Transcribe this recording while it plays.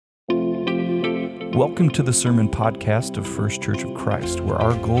Welcome to the Sermon Podcast of First Church of Christ, where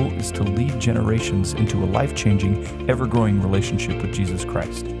our goal is to lead generations into a life-changing, ever-growing relationship with Jesus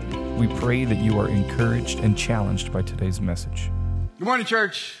Christ. We pray that you are encouraged and challenged by today's message. Good morning,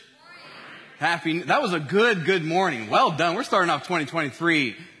 church. That was a good morning. Well done. We're starting off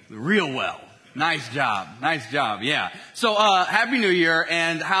 2023 real well. Nice job. Yeah. So, Happy New Year.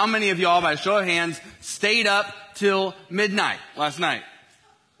 And how many of y'all, by a show of hands, stayed up till midnight last night?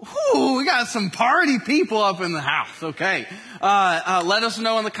 Whew, we got some party people up in the house. Okay. Let us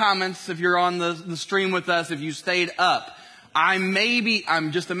know in the comments if you're on the stream with us, if you stayed up.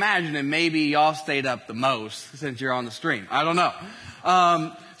 I'm just imagining maybe y'all stayed up the most since you're on the stream. I don't know.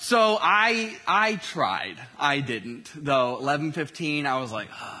 So I tried. I didn't, though. 11:15, I was like,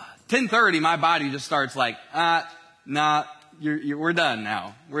 10:30, my body just starts like, we're done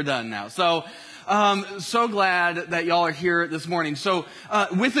now. So glad that y'all are here this morning. So,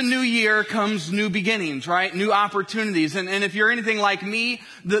 with a new year comes new beginnings, right? New opportunities. And if you're anything like me,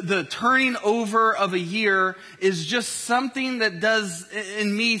 the turning over of a year is just something that does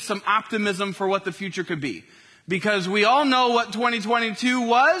in me some optimism for what the future could be. Because we all know what 2022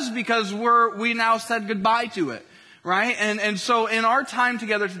 was because we now said goodbye to it. Right? And so in our time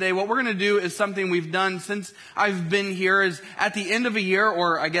together today, what we're going to do is something we've done since I've been here is at the end of a year,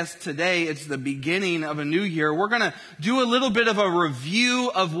 or I guess today it's the beginning of a new year. We're going to do a little bit of a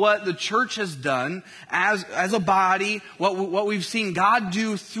review of what the church has done as a body, what we've seen God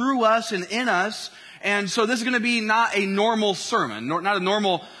do through us and in us. And so this is going to be not a normal sermon, not a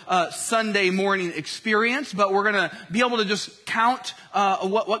normal Sunday morning experience, but we're going to be able to just count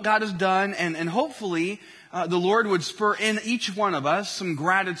what God has done and hopefully the Lord would spur in each one of us some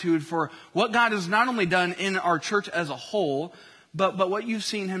gratitude for what God has not only done in our church as a whole, but what you've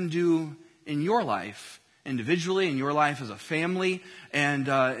seen Him do in your life individually, in your life as a family, and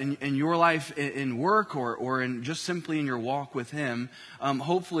in your life in work or in just simply in your walk with Him.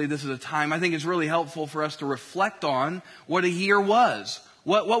 Hopefully this is a time, I think it's really helpful for us to reflect on what a year was.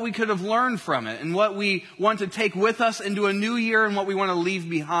 What we could have learned from it, and what we want to take with us into a new year, and what we want to leave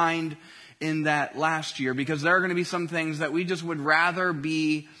behind in that last year, because there are going to be some things that we just would rather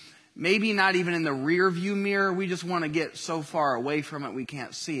be maybe not even in the rear view mirror. We just want to get so far away from it we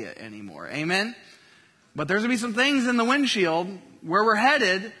can't see it anymore. Amen? But there's going to be some things in the windshield where we're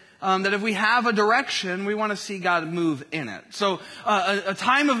headed that if we have a direction, we want to see God move in it. So a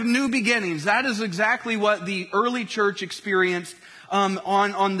time of new beginnings, that is exactly what the early church experienced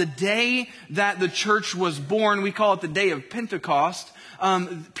on the day that the church was born. We call it the day of Pentecost.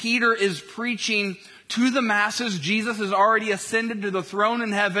 Peter is preaching to the masses. Jesus has already ascended to the throne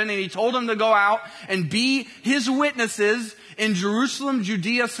in heaven, and He told them to go out and be His witnesses in Jerusalem,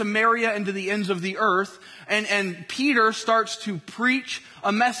 Judea, Samaria, and to the ends of the earth. And Peter starts to preach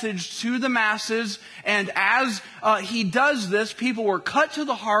a message to the masses. And as he does this, people were cut to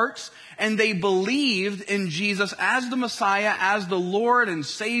the hearts, and they believed in Jesus as the Messiah, as the Lord and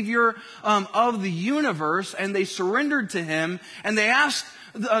Savior of the universe, and they surrendered to Him. And they asked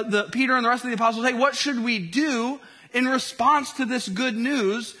Peter and the rest of the apostles, hey, what should we do in response to this good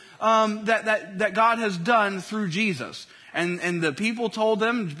news that God has done through Jesus? And the people told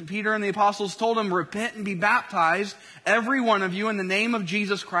them, Peter and the apostles told them, repent and be baptized, every one of you, in the name of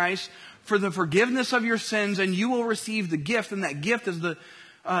Jesus Christ, for the forgiveness of your sins, and you will receive the gift, and that gift is the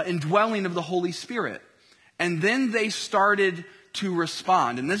indwelling of the Holy Spirit. And then they started to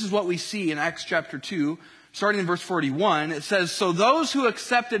respond. And this is what we see in Acts chapter 2, starting in verse 41. It says, so those who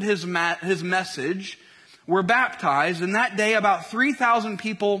accepted his message were baptized, and that day about 3,000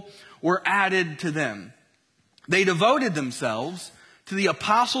 people were added to them. They devoted themselves to the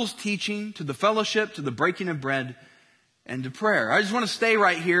apostles' teaching, to the fellowship, to the breaking of bread, and to prayer. I just want to stay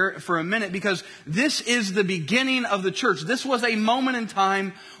right here for a minute because this is the beginning of the church. This was a moment in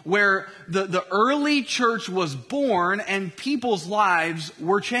time where the early church was born and people's lives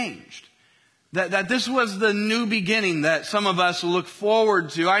were changed. That this was the new beginning that some of us look forward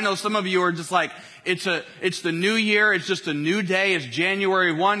to. I know some of you are just like, it's the new year, it's just a new day, it's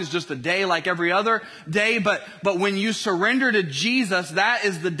January 1, it's just a day like every other day. But when you surrender to Jesus, that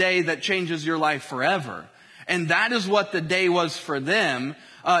is the day that changes your life forever. And that is what the day was for them.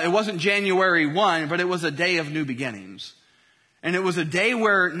 It wasn't January 1, but it was a day of new beginnings. And it was a day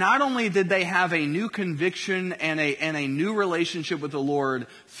where not only did they have a new conviction and a new relationship with the Lord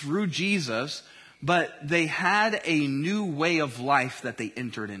through Jesus, but they had a new way of life that they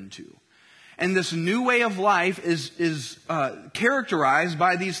entered into. And this new way of life is characterized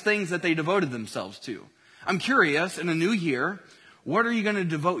by these things that they devoted themselves to. I'm curious, in a new year, what are you going to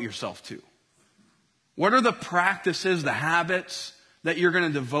devote yourself to? What are the practices, the habits that you're going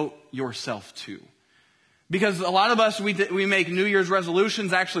to devote yourself to? Because a lot of us, we make New Year's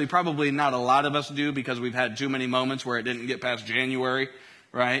resolutions. Actually, probably not a lot of us do, because we've had too many moments where it didn't get past January,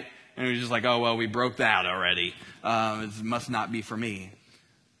 right? And we're just like, oh, well, we broke that already. It must not be for me.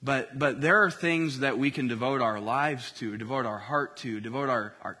 But there are things that we can devote our lives to, devote our heart to, devote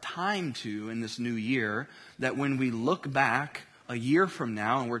our time to in this new year, that when we look back a year from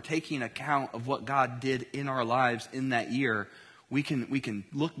now and we're taking account of what God did in our lives in that year, we can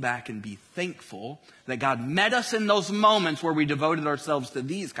look back and be thankful that God met us in those moments where we devoted ourselves to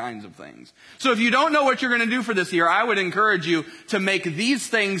these kinds of things. So if you don't know what you're going to do for this year, I would encourage you to make these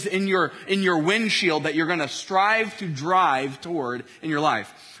things in your windshield that you're going to strive to drive toward in your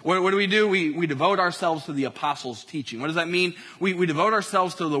life. What do? We devote ourselves to the apostles' teaching. What does that mean? We devote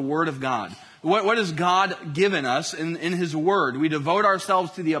ourselves to the Word of God. What has God given us in His Word? We devote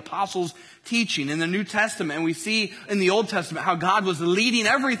ourselves to the apostles' teaching. In the New Testament, and we see in the Old Testament how God was leading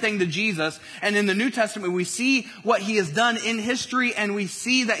everything to Jesus. And in the New Testament, we see what He has done in history, and we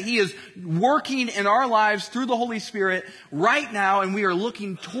see that He is working in our lives through the Holy Spirit right now, and we are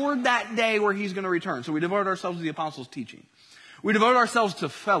looking toward that day where He's going to return. So we devote ourselves to the apostles' teaching. We devote ourselves to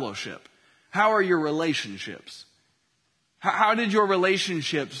fellowship. How are your relationships? How did your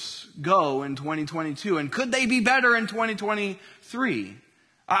relationships go in 2022? And could they be better in 2023?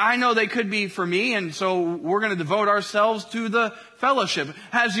 I know they could be for me, and so we're going to devote ourselves to the fellowship.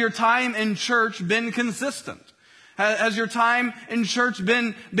 Has your time in church been consistent? Has your time in church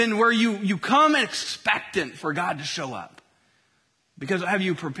been where you come expectant for God to show up? Because have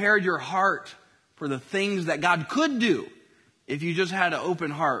you prepared your heart for the things that God could do if you just had an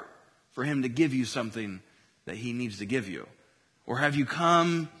open heart for Him to give you something that He needs to give you? Or have you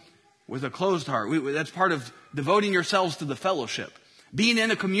come with a closed heart? That's part of devoting yourselves to the fellowship. Being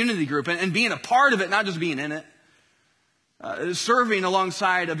in a community group and being a part of it, not just being in it. Serving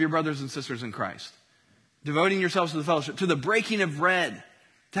alongside of your brothers and sisters in Christ. Devoting yourselves to the fellowship, to the breaking of bread,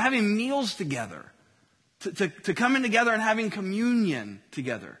 to having meals together, to coming together and having communion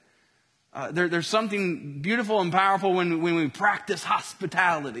together. There's something beautiful and powerful when we practice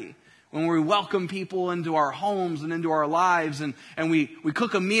hospitality, when we welcome people into our homes and into our lives, and we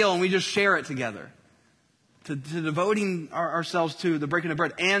cook a meal and we just share it together. To devoting ourselves to the breaking of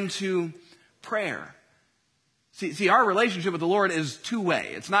bread and to prayer. See, our relationship with the Lord is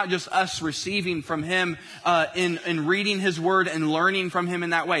two-way. It's not just us receiving from Him in reading His Word and learning from Him in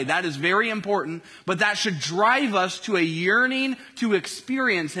that way. That is very important, but that should drive us to a yearning to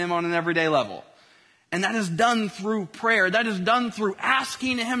experience Him on an everyday level. And that is done through prayer. That is done through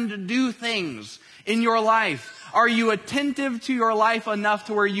asking Him to do things in your life. Are you attentive to your life enough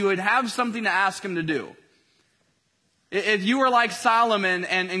to where you would have something to ask Him to do? If you were like Solomon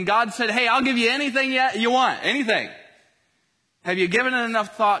and God said, hey, I'll give you anything you want, anything. Have you given it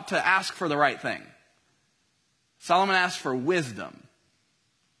enough thought to ask for the right thing? Solomon asked for wisdom,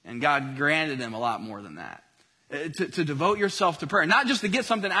 and God granted him a lot more than that. To devote yourself to prayer, not just to get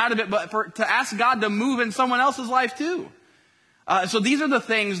something out of it, but to ask God to move in someone else's life too. So these are the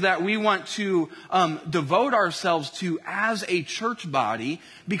things that we want to devote ourselves to as a church body,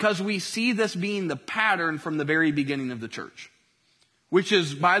 because we see this being the pattern from the very beginning of the church. Which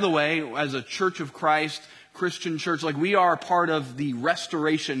is, by the way, as a Church of Christ, Christian church, like we are part of the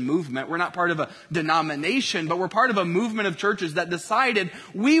Restoration movement. We're not part of a denomination, but we're part of a movement of churches that decided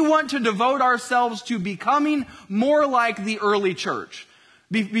we want to devote ourselves to becoming more like the early church.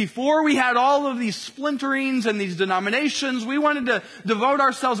 Before we had all of these splinterings and these denominations, we wanted to devote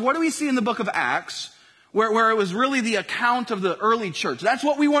ourselves. What do we see in the book of Acts, where it was really the account of the early church? That's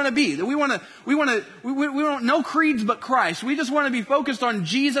what we want to be. We want no creeds but Christ. We just want to be focused on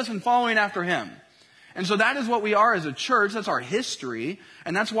Jesus and following after Him. And so that is what we are as a church. That's our history.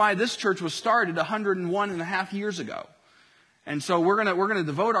 And that's why this church was started 101 and a half years ago. And so we're going to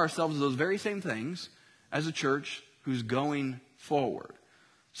devote ourselves to those very same things as a church who's going forward.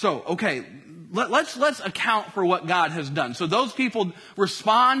 So, okay, let's account for what God has done. So those people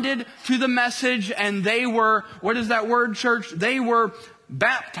responded to the message, and they were, what is that word, church? They were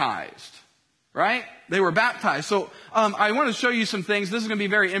baptized, right? They were baptized. So I want to show you some things. This is going to be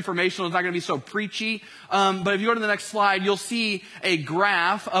very informational. It's not going to be so preachy. But if you go to the next slide, you'll see a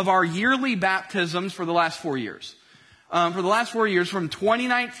graph of our yearly baptisms for the last 4 years. For the last 4 years, from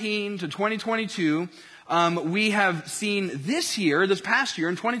 2019 to 2022, we have seen this past year,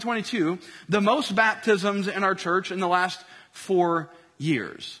 in 2022, the most baptisms in our church in the last 4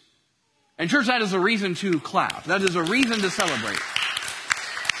 years. And church, that is a reason to clap. That is a reason to celebrate.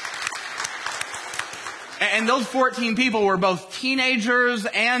 And those 14 people were both teenagers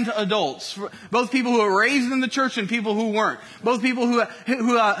and adults. Both people who were raised in the church and people who weren't. Both people who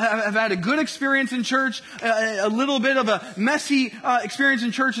have had a good experience in church, a little bit of a messy experience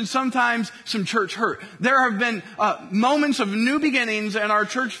in church, and sometimes some church hurt. There have been moments of new beginnings in our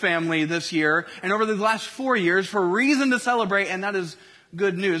church family this year and over the last 4 years for a reason to celebrate, and that is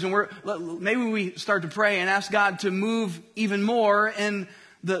good news. And maybe we start to pray and ask God to move even more in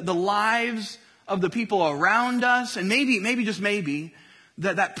the lives of the people around us, and maybe just maybe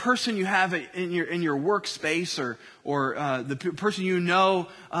that person you have in your workspace or the person you know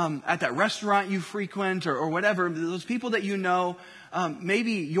at that restaurant you frequent or whatever, those people that you know,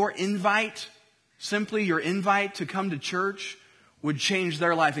 maybe your invite to come to church would change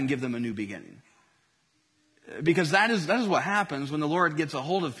their life and give them a new beginning. Because that is what happens when the Lord gets a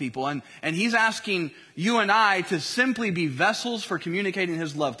hold of people. And He's asking you and I to simply be vessels for communicating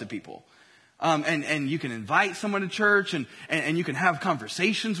His love to people. And you can invite someone to church and you can have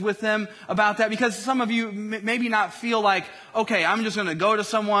conversations with them about that. Because some of you maybe not feel like, okay, I'm just going to go to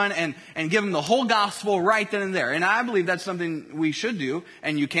someone and give them the whole gospel right then and there. And I believe that's something we should do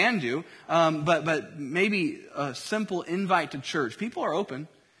and you can do. But maybe a simple invite to church. People are open.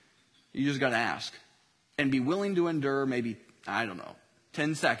 You just got to ask. And be willing to endure maybe,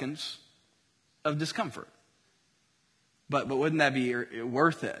 10 seconds of discomfort. But wouldn't that be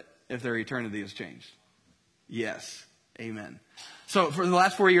worth it if their eternity is changed? Yes. Amen. So for the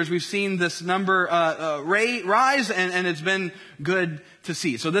last 4 years, we've seen this number rise, and it's been good to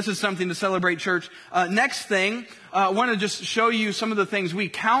see. So this is something to celebrate, church. Next thing, I want to just show you some of the things. We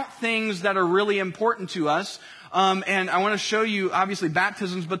count things that are really important to us. And I want to show you, obviously,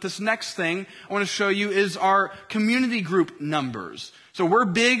 baptisms, but this next thing I want to show you is our community group numbers. So we're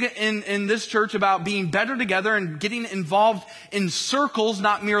big in this church about being better together and getting involved in circles,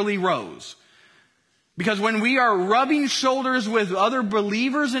 not merely rows. Because when we are rubbing shoulders with other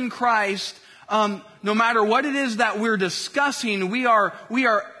believers in Christ, no matter what it is that we're discussing, we are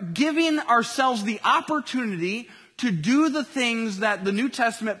giving ourselves the opportunity to do the things that the New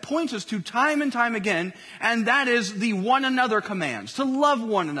Testament points us to time and time again, and that is the one another commands, to love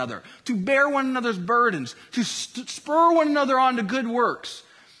one another, to bear one another's burdens, to spur one another on to good works,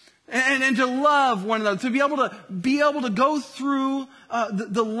 and to love one another, to be able to go through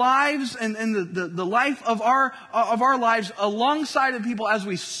the lives and the life of our lives alongside of people as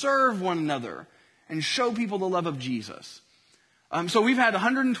we serve one another and show people the love of Jesus. So we've had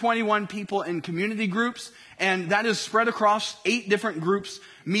 121 people in community groups, and that is spread across 8 different groups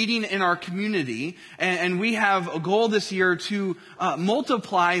meeting in our community. And we have a goal this year to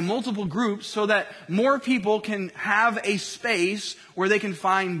multiply multiple groups so that more people can have a space where they can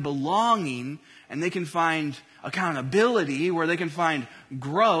find belonging and they can find accountability, where they can find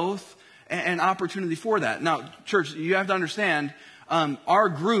growth and opportunity for that. Now, church, you have to understand, our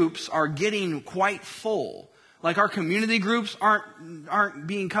groups are getting quite full. Like our community groups aren't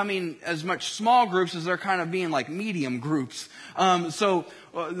becoming as much small groups as they're kind of being like medium groups. So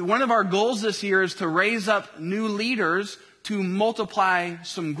one of our goals this year is to raise up new leaders to multiply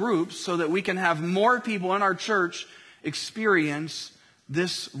some groups so that we can have more people in our church experience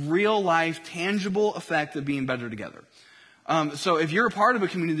this real life, tangible effect of being better together. So if you're a part of a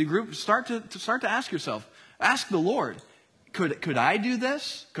community group, start to ask yourself, ask the Lord, could I do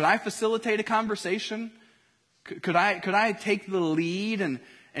this? Could I facilitate a conversation? Could I take the lead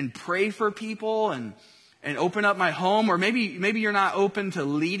and pray for people and open up my home? Or maybe you're not open to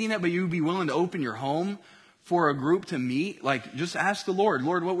leading it, but you'd be willing to open your home for a group to meet. Like, just ask the Lord,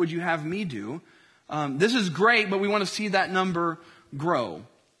 what would you have me do? This is great, but we want to see that number grow.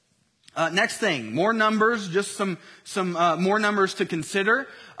 Next thing, more numbers, just some more numbers to consider.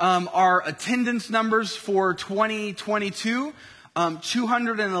 Our attendance numbers for 2022.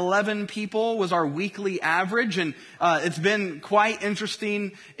 211 people was our weekly average, and it's been quite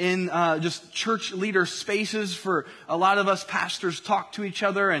interesting in just church leader spaces for a lot of us pastors talk to each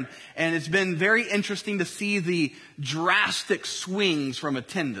other, and it's been very interesting to see the drastic swings from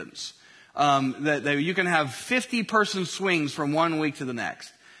attendance. That you can have 50-person swings from one week to the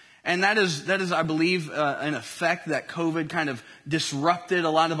next. And that is, I believe, an effect that COVID kind of disrupted a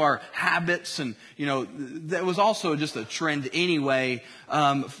lot of our habits. And, that was also just a trend anyway,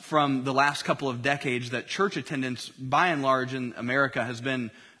 from the last couple of decades that church attendance, by and large in America, has been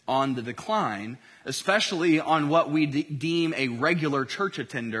on the decline, especially on what we deem a regular church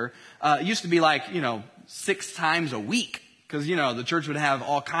attender. It used to be like, 6 times a week. Because, the church would have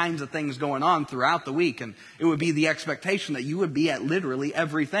all kinds of things going on throughout the week. And it would be the expectation that you would be at literally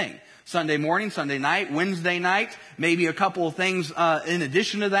everything. Sunday morning, Sunday night, Wednesday night, maybe a couple of things in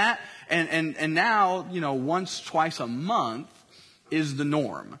addition to that. And now, once, twice a month is the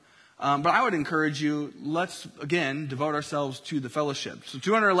norm. But I would encourage you, let's, again, devote ourselves to the fellowship. So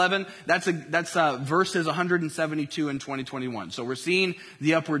 211, that's verses 172 in 2021. So we're seeing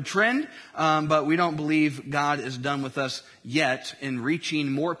the upward trend, but we don't believe God is done with us yet in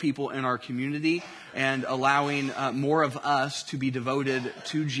reaching more people in our community and allowing more of us to be devoted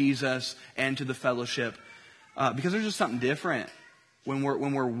to Jesus and to the fellowship. Because there's just something different when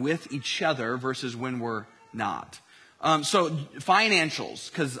we're with each other versus when we're not. So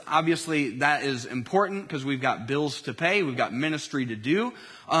financials, because obviously that is important because we've got bills to pay, we've got ministry to do.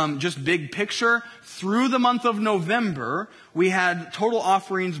 Just big picture, through the month of November, we had total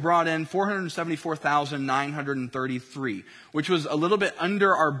offerings brought in $474,933, which was a little bit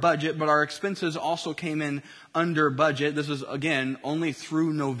under our budget, but our expenses also came in under budget. This is, again, only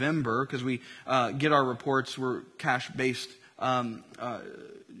through November because we get our reports. We're cash-based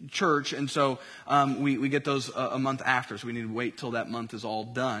church, and so we get those a month after, so we need to wait till that month is all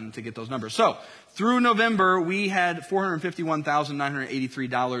done to get those numbers. So through November, we had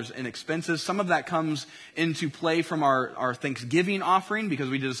 $451,983 in expenses. Some of that comes into play from our Thanksgiving offering, because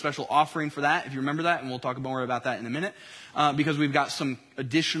we did a special offering for that, if you remember that, and we'll talk more about that in a minute, because we've got some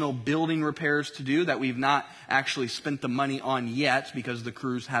additional building repairs to do that we've not actually spent the money on yet because the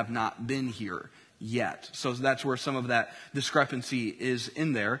crews have not been here yet. So that's where some of that discrepancy is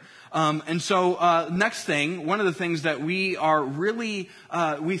in there. And so next thing, one of the things that we are really,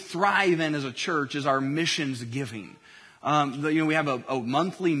 we thrive in as a church is our missions giving. We have a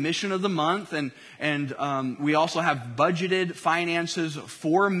monthly mission of the month, and we also have budgeted finances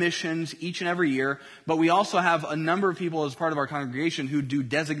for missions each and every year, but we also have a number of people as part of our congregation who do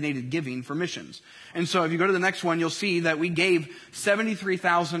designated giving for missions. And so if you go to the next one, you'll see that we gave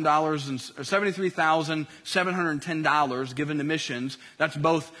 $73,710 given to missions. That's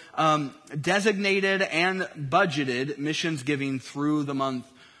both designated and budgeted missions giving through the month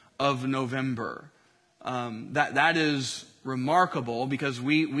of November. That is remarkable, because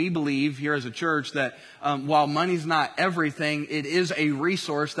we believe here as a church that while money's not everything, it is a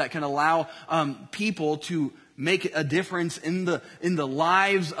resource that can allow people to make a difference in the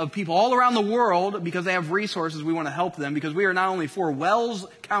lives of people all around the world. Because they have resources, we want to help them, because we are not only for Wells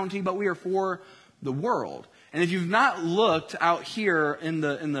County, but we are for the world. And if you've not looked out here in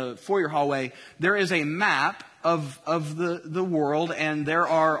the foyer hallway, there is a map of the world, and there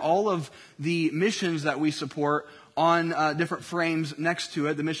are all of the missions that we support on different frames next to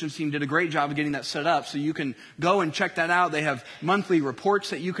it. The missions team did a great job of getting that set up, so you can go and check that out. They have monthly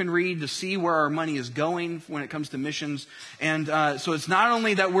reports that you can read to see where our money is going when it comes to missions. And so it's not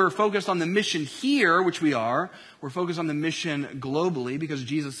only that we're focused on the mission here, which we are, we're focused on the mission globally, because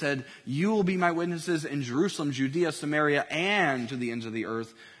Jesus said, "You will be my witnesses in Jerusalem, Judea, Samaria, and to the ends of the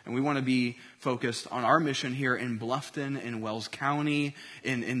earth." And we want to be focused on our mission here in Bluffton, in Wells County,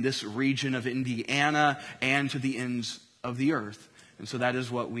 in this region of Indiana, and to the ends of the earth. And so that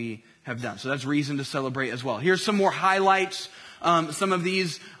is what we have done. So that's reason to celebrate as well. Here's some more highlights. Some of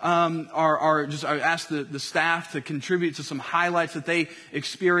these are just, I asked the staff to contribute to some highlights that they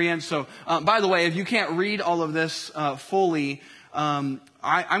experienced. So, by the way, if you can't read all of this fully, I'm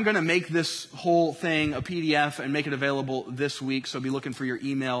going to make this whole thing a PDF and make it available this week, so be looking for your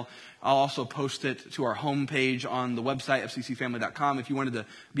email. I'll also post it to our homepage on the website, fccfamily.com, if you wanted to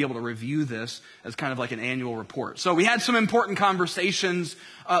be able to review this as kind of like an annual report. So we had some important conversations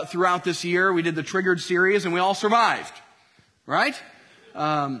throughout this year. We did the Triggered series, and we all survived, right?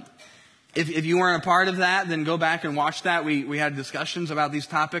 If you weren't a part of that, then go back and watch that. We had discussions about these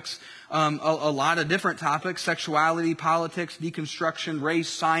topics, a lot of different topics: sexuality, politics, deconstruction, race,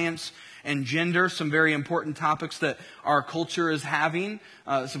 science, and gender. Some very important topics that our culture is having.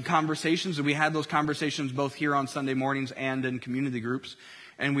 Some conversations, and we had those conversations both here on Sunday mornings and in community groups,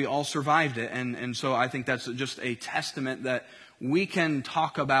 and we all survived it. And so I think that's just a testament that we can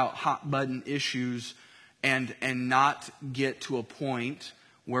talk about hot button issues and not get to a point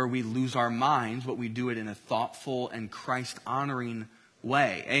where we lose our minds, but we do it in a thoughtful and Christ-honoring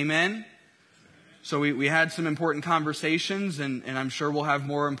way. Amen? So we had some important conversations, and I'm sure we'll have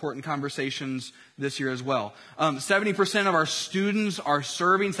more important conversations this year as well. 70% of our students are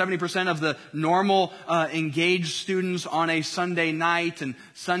serving. 70% of the normal engaged students on a Sunday night and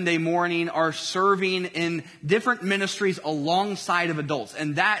Sunday morning are serving in different ministries alongside of adults.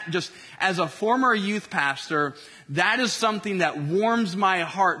 And that, just as a former youth pastor, that is something that warms my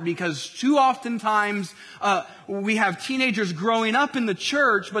heart, because too oftentimes we have teenagers growing up in the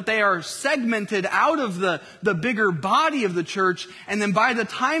church, but they are segmented out of the bigger body of the church. And then by the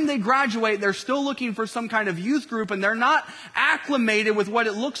time they graduate, they're still looking for some kind of youth group, and they're not acclimated with what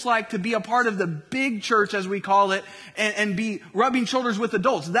it looks like to be a part of the big church, as we call it, and be rubbing shoulders with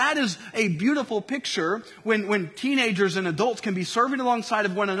adults. That is a beautiful picture when teenagers and adults can be serving alongside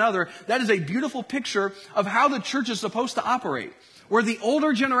of one another. That is a beautiful picture of how the church is supposed to operate, where the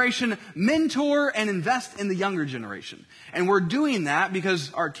older generation mentor and invest in the younger generation. And we're doing that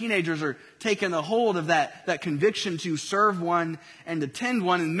because our teenagers are taking a hold of that conviction to serve one and attend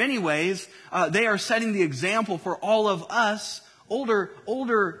one. In many ways, they are setting the example for all of us,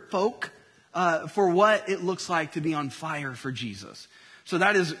 older folk, for what it looks like to be on fire for Jesus. So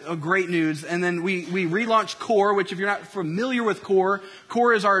that is a great news. And then we relaunched CORE, which if you're not familiar with CORE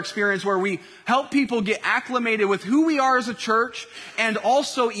is our experience where we help people get acclimated with who we are as a church and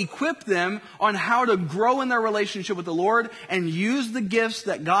also equip them on how to grow in their relationship with the Lord and use the gifts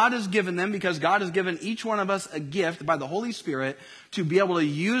that God has given them, because God has given each one of us a gift by the Holy Spirit to be able to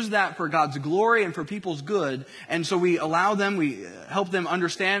use that for God's glory and for people's good. And so we help them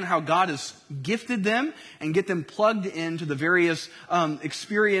understand how God has gifted them and get them plugged into the various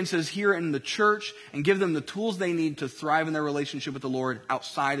experiences here in the church and give them the tools they need to thrive in their relationship with the Lord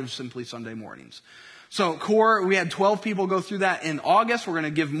outside of simply Sunday mornings. So CORE, we had 12 people go through that in August. We're going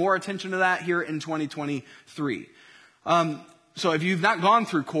to give more attention to that here in 2023. So if you've not gone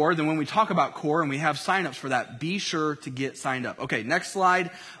through CORE, then when we talk about CORE and we have signups for that, be sure to get signed up. Okay, next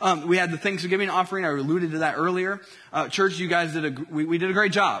slide. We had the Thanksgiving offering. I alluded to that earlier. Church, you guys we did a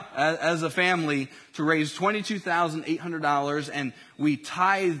great job as a family to raise $22,800, and we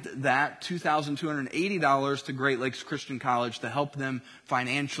tithed that $2,280 to Great Lakes Christian College to help them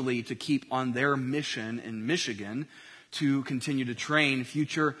financially to keep on their mission in Michigan, to continue to train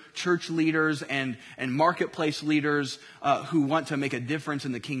future church leaders and marketplace leaders who want to make a difference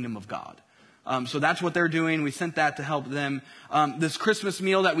in the kingdom of God. So that's what they're doing. We sent that to help them. This Christmas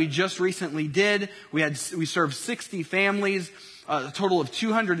meal that we just recently did, we served 60 families, a total of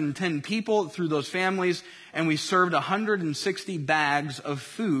 210 people through those families, and we served 160 bags of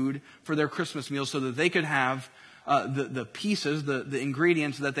food for their Christmas meal so that they could have the pieces, the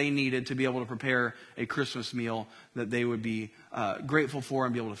ingredients that they needed to be able to prepare a Christmas meal that they would be grateful for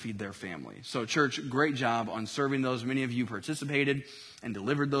and be able to feed their family. So church, great job on serving those. Many of you participated and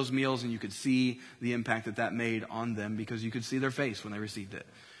delivered those meals, and you could see the impact that made on them because you could see their face when they received it.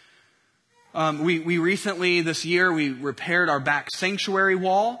 We recently, this year, we repaired our back sanctuary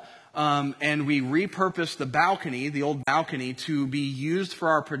wall. And we repurposed the old balcony, to be used for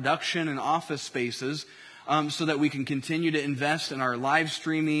our production and office spaces, so that we can continue to invest in our live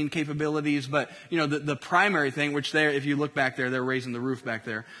streaming capabilities. But, the primary thing, which if you look back there, they're raising the roof back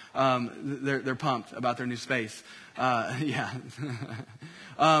there. They're pumped about their new space. Yeah.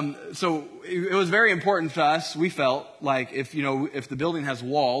 So it was very important to us. We felt like if the building has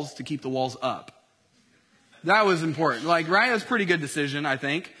walls, to keep the walls up. That was important. Right? That's a pretty good decision, I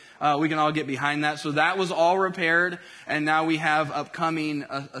think. We can all get behind that. So that was all repaired. And now we have upcoming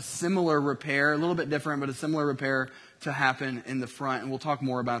a similar repair, a little bit different, but a similar repair to happen in the front. And we'll talk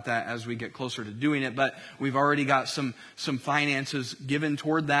more about that as we get closer to doing it. But we've already got some finances given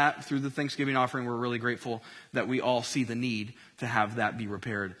toward that through the Thanksgiving offering. We're really grateful that we all see the need to have that be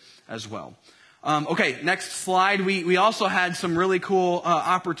repaired as well. Okay, next slide. We also had some really cool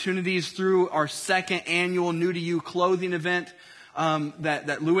opportunities through our second annual New to You clothing event.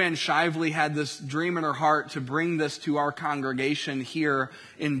 That Luann Shively had this dream in her heart to bring this to our congregation here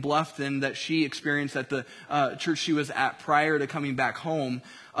in Bluffton that she experienced at the church she was at prior to coming back home.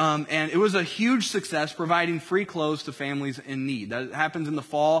 And it was a huge success, providing free clothes to families in need. That happens in the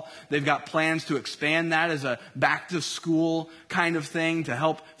fall. They've got plans to expand that as a back-to-school kind of thing to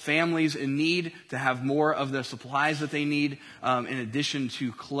help families in need to have more of the supplies that they need in addition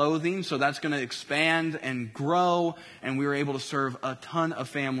to clothing. So that's going to expand and grow, and we were able to serve a ton of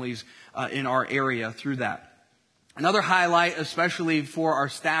families in our area through that. Another highlight, especially for our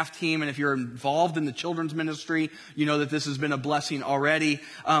staff team, and if you're involved in the children's ministry, you know that this has been a blessing already.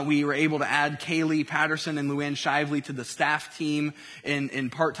 We were able to add Kaylee Patterson and Luann Shively to the staff team in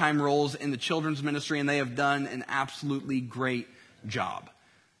part-time roles in the children's ministry, and they have done an absolutely great job.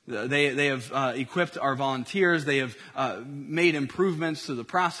 They have equipped our volunteers. They have made improvements to the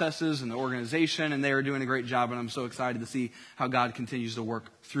processes and the organization, and they are doing a great job, and I'm so excited to see how God continues to work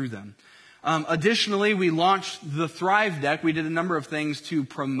through them. Additionally, we launched the Thrive Deck. We did a number of things to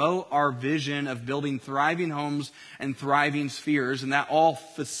promote our vision of building thriving homes and thriving spheres, and that all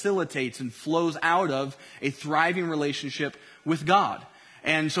facilitates and flows out of a thriving relationship with God.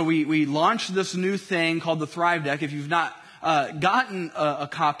 And so we launched this new thing called the Thrive Deck. If you've not gotten a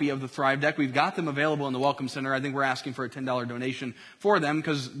copy of the Thrive Deck, we've got them available in the Welcome Center. I think we're asking for a $10 donation for them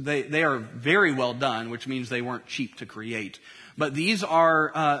because they are very well done, which means they weren't cheap to create. But these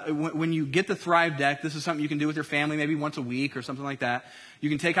are, when you get the Thrive Deck, this is something you can do with your family maybe once a week or something like that. You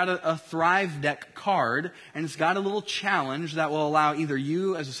can take out a Thrive Deck card, and it's got a little challenge that will allow either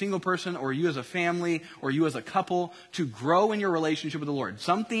you as a single person or you as a family or you as a couple to grow in your relationship with the Lord.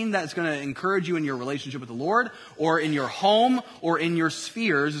 Something that's going to encourage you in your relationship with the Lord or in your home or in your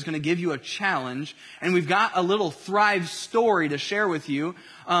spheres is going to give you a challenge. And we've got a little Thrive story to share with you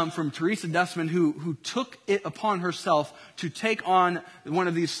from Teresa Dustman, who took it upon herself to take on one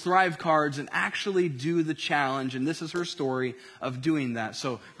of these Thrive cards and actually do the challenge. And this is her story of doing that.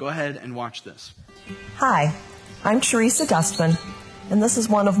 So go ahead and watch this. Hi, I'm Teresa Dustman, and this is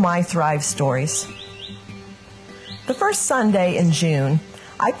one of my Thrive stories. The first Sunday in June,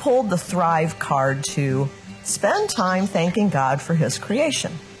 I pulled the Thrive card to spend time thanking God for His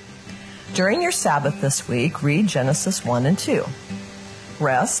creation. During your Sabbath this week, read Genesis 1 and 2.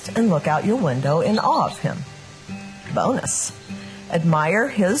 Rest and look out your window in awe of Him. Bonus, admire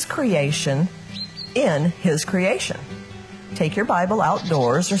His creation in His creation. Take your Bible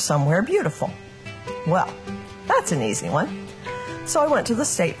outdoors or somewhere beautiful. Well, that's an easy one. So I went to the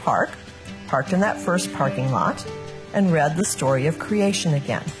state park, parked in that first parking lot, and read the story of creation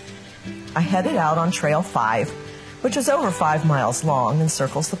again. I headed out on Trail 5, which is over 5 miles long and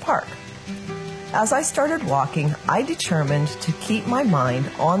circles the park. As I started walking, I determined to keep my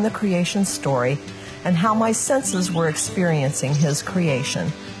mind on the creation story and how my senses were experiencing His creation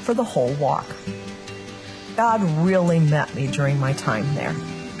for the whole walk. God really met me during my time there.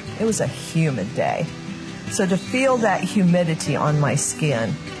 It was a humid day, so to feel that humidity on my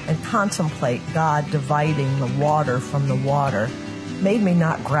skin and contemplate God dividing the water from the water made me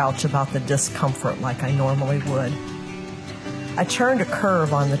not grouch about the discomfort like I normally would. I turned a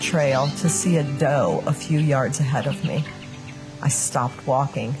curve on the trail to see a doe a few yards ahead of me. I stopped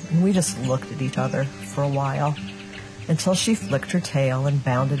walking, and we just looked at each other for a while until she flicked her tail and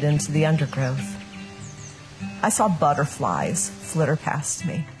bounded into the undergrowth. I saw butterflies flitter past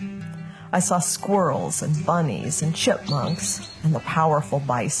me. I saw squirrels and bunnies and chipmunks and the powerful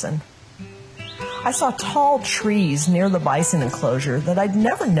bison. I saw tall trees near the bison enclosure that I'd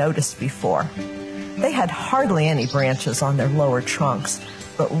never noticed before. They had hardly any branches on their lower trunks,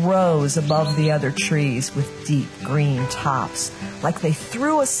 but rose above the other trees with deep green tops, like they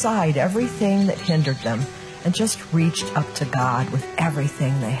threw aside everything that hindered them and just reached up to God with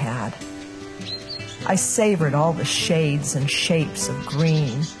everything they had. I savored all the shades and shapes of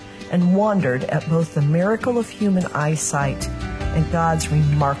green and wondered at both the miracle of human eyesight and God's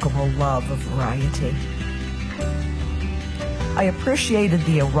remarkable love of variety. I appreciated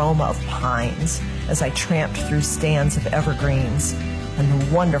the aroma of pines as I tramped through stands of evergreens and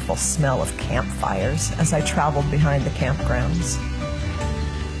the wonderful smell of campfires as I traveled behind the campgrounds.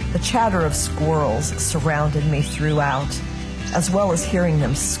 The chatter of squirrels surrounded me throughout, as well as hearing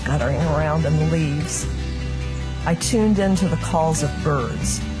them scuttering around in the leaves. I tuned into the calls of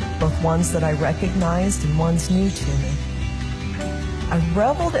birds, both ones that I recognized and ones new to me. I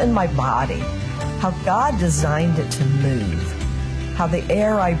reveled in my body, how God designed it to move, how the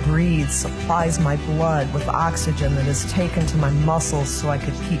air I breathe supplies my blood with oxygen that is taken to my muscles so I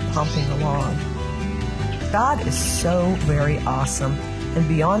could keep pumping along. God is so very awesome and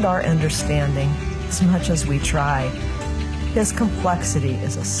beyond our understanding, as much as we try. His complexity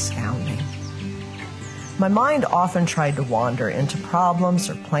is astounding. My mind often tried to wander into problems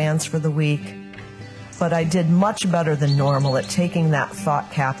or plans for the week, but I did much better than normal at taking that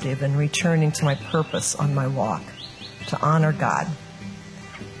thought captive and returning to my purpose on my walk, to honor God.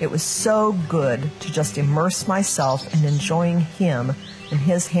 It was so good to just immerse myself in enjoying Him and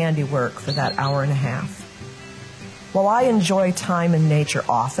His handiwork for that hour and a half. While I enjoy time in nature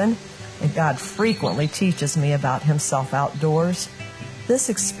often, and God frequently teaches me about Himself outdoors, this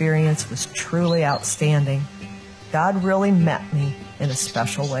experience was truly outstanding. God really met me in a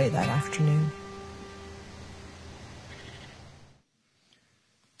special way that afternoon.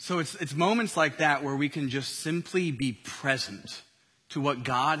 So it's moments like that where we can just simply be present to what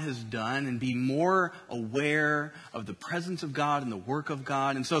God has done and be more aware of the presence of God and the work of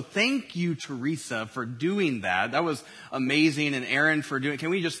God. And so thank you, Teresa, for doing that. That was amazing. And Erin for doing it. Can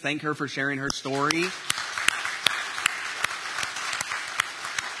we just thank her for sharing her story?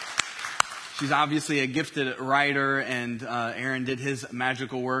 She's obviously a gifted writer, and Aaron did his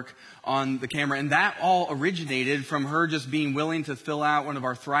magical work on the camera. And that all originated from her just being willing to fill out one of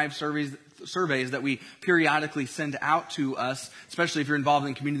our Thrive surveys surveys that we periodically send out to us, especially if you're involved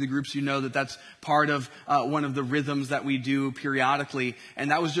in community groups. You know that that's part of one of the rhythms that we do periodically.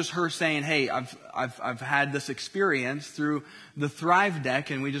 And that was just her saying, hey, I've had this experience through the Thrive Deck,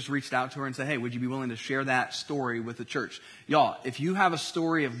 and we just reached out to her and said, hey, would you be willing to share that story with the church? Y'all, if you have a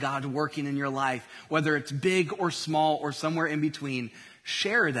story of God working in your life, whether it's big or small or somewhere in between,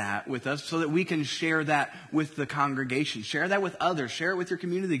 share that with us so that we can share that with the congregation. Share that with others. Share it with your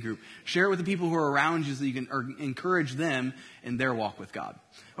community group. Share it with the people who are around you so that you can encourage them in their walk with God.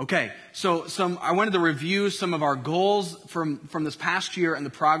 Okay, so I wanted to review some of our goals from this past year and the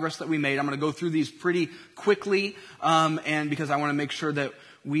progress that we made. I'm going to go through these pretty quickly, and because I want to make sure that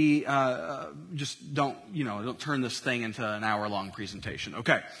we just don't turn this thing into an hour-long presentation.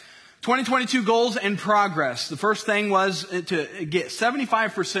 Okay. 2022 goals and progress. The first thing was to get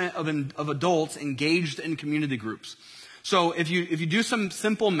 75% of adults engaged in community groups. So if you do some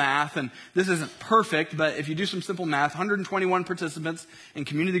simple math, and this isn't perfect, but if you do some simple math, 121 participants in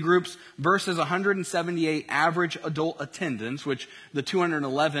community groups versus 178 average adult attendance, which the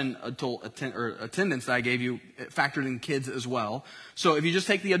 211 adult attendance that I gave you factored in kids as well. So if you just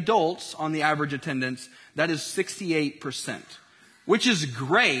take the adults on the average attendance, that is 68%. Which is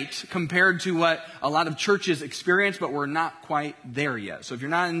great compared to what a lot of churches experience, but we're not quite there yet. So if you're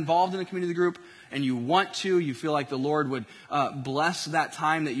not involved in a community group and you want to, you feel like the Lord would bless that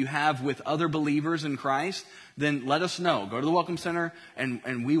time that you have with other believers in Christ, then let us know. Go to the Welcome Center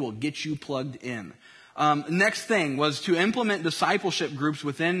and we will get you plugged in. Next thing was to implement discipleship groups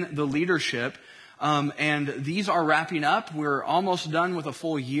within the leadership. And these are wrapping up. We're almost done with a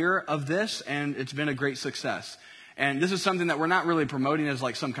full year of this, and it's been a great success. And this is something that we're not really promoting as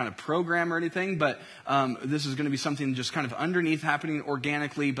like some kind of program or anything, but this is going to be something just kind of underneath happening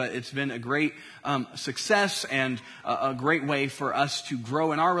organically, but it's been a great success and a great way for us to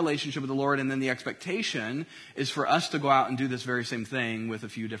grow in our relationship with the Lord. And then the expectation is for us to go out and do this very same thing with a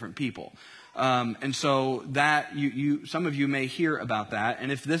few different people. And so that some of you may hear about that.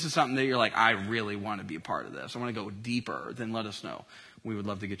 And if this is something that you're like, I really want to be a part of this, I want to go deeper, then let us know. We would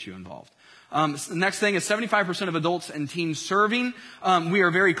love to get you involved. The next thing is 75% of adults and teens serving. We are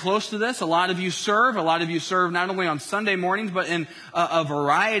very close to this. A lot of you serve. A lot of you serve not only on Sunday mornings, but in a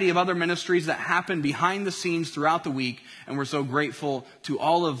variety of other ministries that happen behind the scenes throughout the week. And we're so grateful to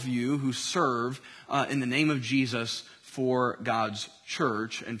all of you who serve in the name of Jesus for God's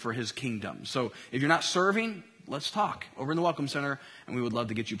church and for his kingdom. So if you're not serving, let's talk over in the Welcome Center, and we would love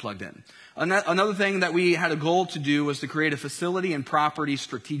to get you plugged in. Another thing that we had a goal to do was to create a facility and property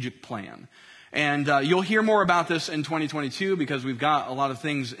strategic plan. And you'll hear more about this in 2022 because we've got a lot of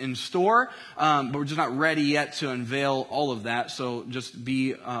things in store, but we're just not ready yet to unveil all of that. So just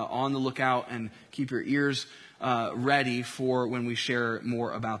be on the lookout and keep your ears ready for when we share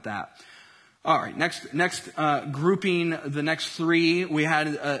more about that. All right, next grouping, the next three, we had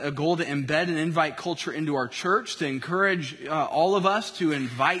a goal to embed and invite culture into our church, to encourage all of us to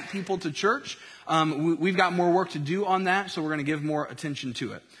invite people to church. We've got more work to do on that, so we're going to give more attention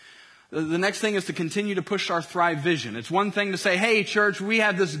to it. The next thing is to continue to push our Thrive vision. It's one thing to say, hey, church, we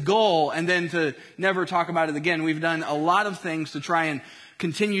have this goal, and then to never talk about it again. We've done a lot of things to try and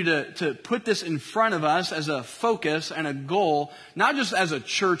continue to put this in front of us as a focus and a goal, not just as a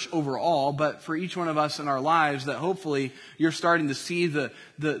church overall, but for each one of us in our lives, that hopefully you're starting to see the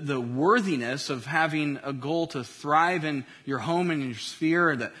worthiness of having a goal to thrive in your home and your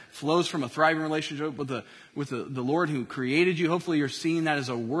sphere that flows from a thriving relationship with the Lord who created you. Hopefully you're seeing that as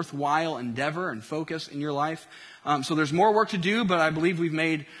a worthwhile endeavor and focus in your life. So there's more work to do, but I believe we've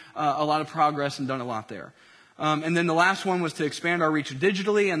made a lot of progress and done a lot there. And then the last one was to expand our reach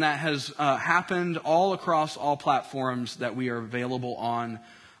digitally, and that has happened all across all platforms that we are available on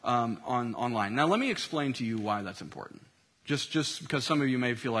online. Now, let me explain to you why that's important. Just because some of you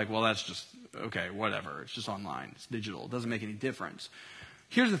may feel like, well, that's just, okay, whatever. It's just online. It's digital. It doesn't make any difference.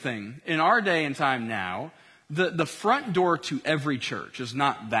 Here's the thing. In our day and time now, the front door to every church is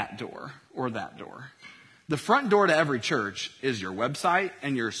not that door or that door. The front door to every church is your website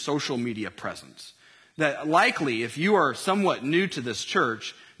and your social media presence. That likely, if you are somewhat new to this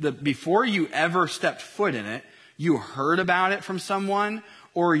church, that before you ever stepped foot in it, you heard about it from someone,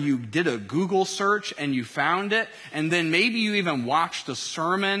 or you did a Google search and you found it, and then maybe you even watched a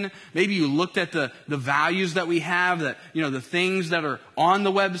sermon, maybe you looked at the values that we have, that, the things that are on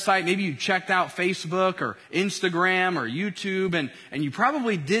the website, maybe you checked out Facebook or Instagram or YouTube, and you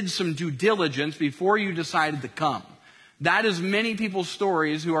probably did some due diligence before you decided to come. That is many people's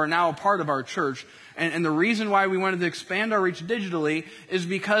stories who are now a part of our church. And the reason why we wanted to expand our reach digitally is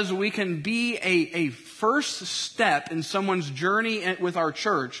because we can be a first step in someone's journey with our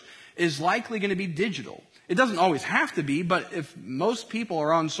church is likely going to be digital. It doesn't always have to be, but if most people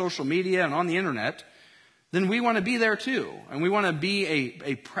are on social media and on the internet, then we want to be there too. And we want to be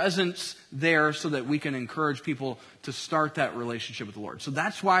a presence there so that we can encourage people to start that relationship with the Lord. So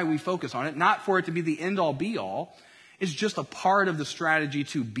that's why we focus on it, not for it to be the end-all be-all. It's just a part of the strategy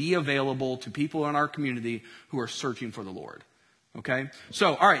to be available to people in our community who are searching for the Lord. Okay?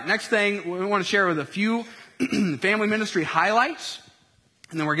 So, all right, next thing we want to share with a few family ministry highlights.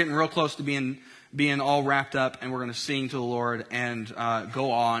 And then we're getting real close to being all wrapped up, and we're going to sing to the Lord and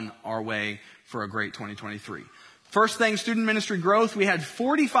go on our way for a great 2023. First thing, student ministry growth. We had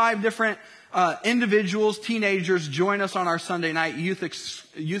 45 different individuals, teenagers, join us on our Sunday night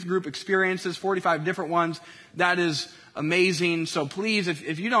youth group experiences, 45 different ones. That is amazing. So please,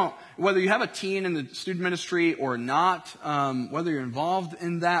 if you don't, whether you have a teen in the student ministry or not, whether you're involved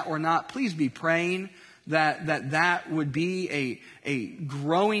in that or not, please be praying that would be a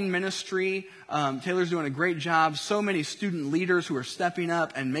growing ministry. Taylor's doing a great job. So many student leaders who are stepping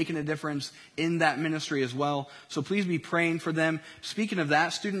up and making a difference in that ministry as well. So please be praying for them. Speaking of that,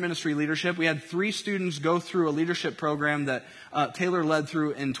 student ministry leadership, we had 3 students go through a leadership program that Taylor led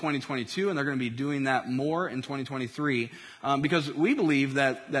through in 2022, and they're going to be doing that more in 2023 because we believe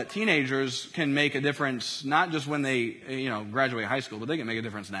that teenagers can make a difference not just when they graduate high school, but they can make a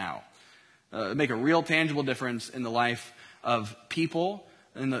difference now. Make a real tangible difference in the life of people,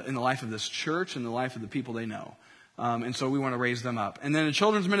 in the life of this church, in the life of the people they know. And so we want to raise them up. And then the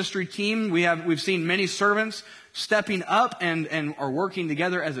children's ministry team, we've seen many servants stepping up and are working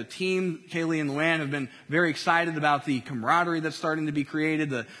together as a team. Kaylee and Luann have been very excited about the camaraderie that's starting to be created,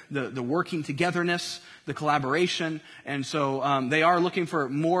 the working togetherness, the collaboration. And so they are looking for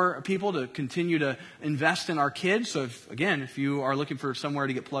more people to continue to invest in our kids. So if you are looking for somewhere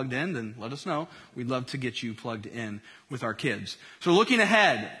to get plugged in, then let us know. We'd love to get you plugged in with our kids. So looking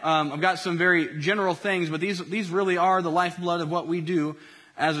ahead, I've got some very general things, but these really are the lifeblood of what we do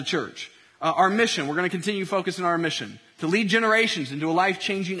as a church. Our mission, we're going to continue focusing on our mission, to lead generations into a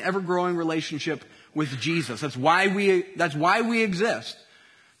life-changing, ever-growing relationship with Jesus. That's why we exist,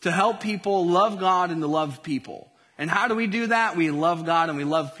 to help people love God and to love people. And how do we do that? We love God and we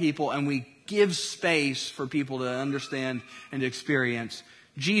love people, and we give space for people to understand and to experience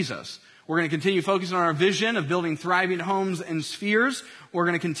Jesus. We're going to continue focusing on our vision of building thriving homes and spheres. We're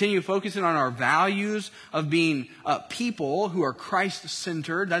going to continue focusing on our values of being people who are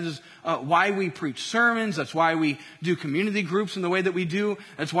Christ-centered. That is why we preach sermons. That's why we do community groups in the way that we do.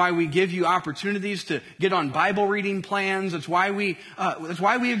 That's why we give you opportunities to get on Bible reading plans. That's why we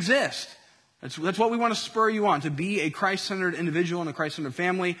exist. That's what we want to spur you on, to be a Christ-centered individual and a Christ-centered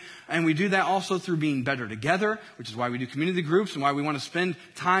family. And we do that also through being better together, which is why we do community groups and why we want to spend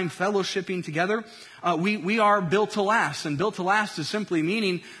time fellowshipping together. We are built to last. And built to last is simply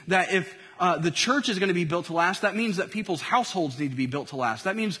meaning that if the church is going to be built to last, that means that people's households need to be built to last.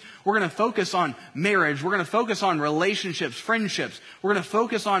 That means we're going to focus on marriage. We're going to focus on relationships, friendships. We're going to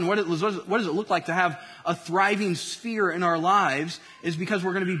focus on what does it look like to have a thriving sphere in our lives, is because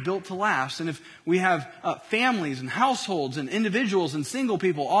we're going to be built to last. And if we have families and households and individuals and single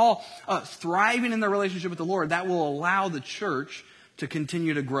people all thriving in their relationship with the Lord, that will allow the church to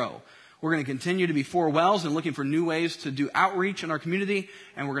continue to grow. We're going to continue to be four wells and looking for new ways to do outreach in our community.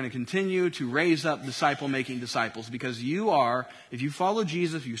 And we're going to continue to raise up disciple-making disciples, because if you follow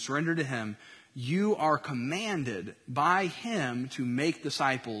Jesus, if you surrender to Him, you are commanded by Him to make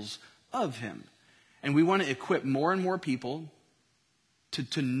disciples of Him. And we want to equip more and more people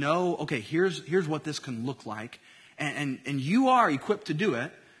to know, okay, here's what this can look like. And you are equipped to do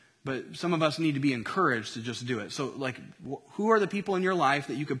it. But some of us need to be encouraged to just do it. So, who are the people in your life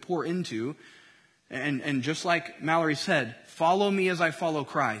that you could pour into? And just like Mallory said, follow me as I follow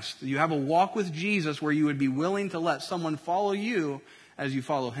Christ. You have a walk with Jesus where you would be willing to let someone follow you as you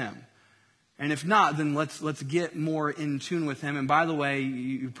follow Him. And if not, then let's get more in tune with Him. And by the way,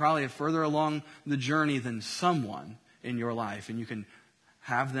 you probably are further along the journey than someone in your life, and you can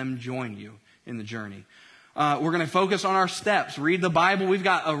have them join you in the journey. We're going to focus on our steps. Read the Bible. We've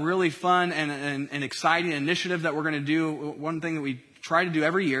got a really fun and exciting initiative that we're going to do. One thing that we try to do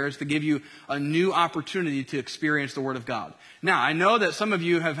every year is to give you a new opportunity to experience the Word of God. Now, I know that some of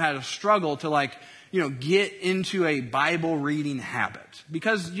you have had a struggle to get into a Bible reading habit,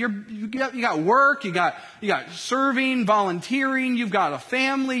 because you got work, you got serving, volunteering, you've got a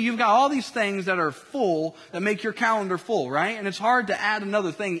family, you've got all these things that are full, that make your calendar full, right? And it's hard to add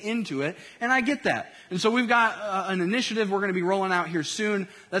another thing into it, and I get that. And so we've got an initiative we're going to be rolling out here soon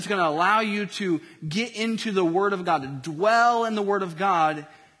that's going to allow you to get into the Word of God, to dwell in the Word of God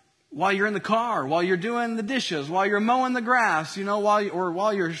while you're in the car, while you're doing the dishes, while you're mowing the grass,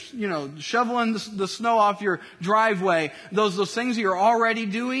 while you're shoveling the snow off your driveway, those things that you're already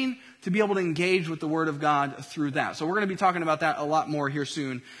doing, to be able to engage with the Word of God through that. So we're going to be talking about that a lot more here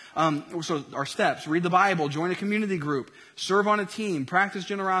soon. So our steps: read the Bible, join a community group, serve on a team, practice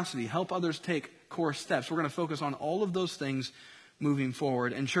generosity, help others take core steps. We're going to focus on all of those things moving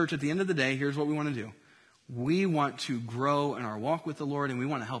forward. And church, at the end of the day, here's what we want to do. We want to grow in our walk with the Lord, and we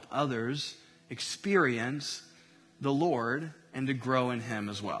want to help others experience the Lord and to grow in Him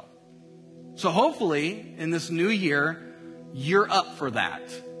as well. So hopefully, in this new year, you're up for that.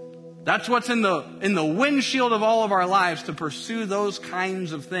 That's what's in the windshield of all of our lives, to pursue those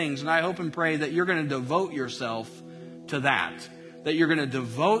kinds of things. And I hope and pray that you're going to devote yourself to that. That you're going to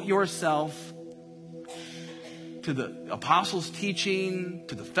devote yourself to the apostles' teaching,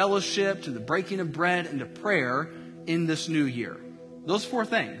 to the fellowship, to the breaking of bread, and to prayer in this new year. Those 4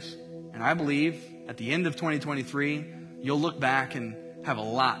 things. And I believe at the end of 2023, you'll look back and have a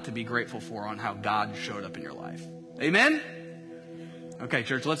lot to be grateful for on how God showed up in your life. Amen? Okay,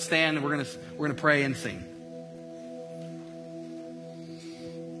 church, let's stand and we're gonna pray and sing.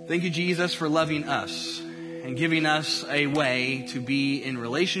 Thank you, Jesus, for loving us and giving us a way to be in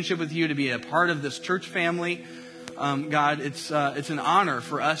relationship with you, to be a part of this church family. God, it's an honor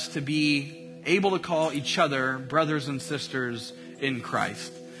for us to be able to call each other brothers and sisters in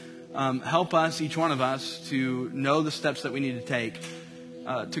Christ. Help us, each one of us, to know the steps that we need to take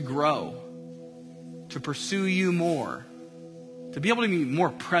to grow, to pursue you more, to be able to be more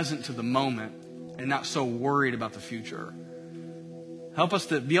present to the moment and not so worried about the future. Help us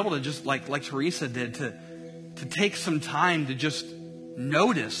to be able to just, like Teresa did, to take some time to just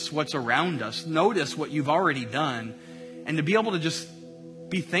notice what's around us, notice what you've already done, and to be able to just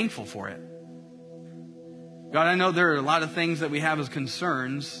be thankful for it. God, I know there are a lot of things that we have as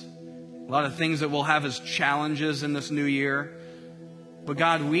concerns, a lot of things that we'll have as challenges in this new year. But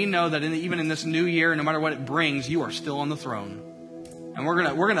God, we know that even in this new year, no matter what it brings, you are still on the throne. And we're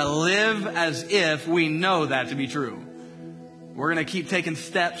gonna live as if we know that to be true. We're gonna keep taking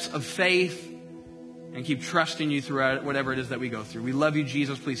steps of faith and keep trusting you throughout whatever it is that we go through. We love you,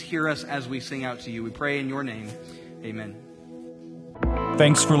 Jesus. Please hear us as we sing out to you. We pray in your name. Amen.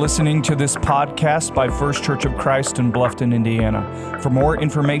 Thanks for listening to this podcast by First Church of Christ in Bluffton, Indiana. For more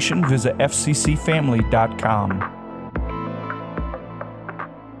information, visit fccfamily.com.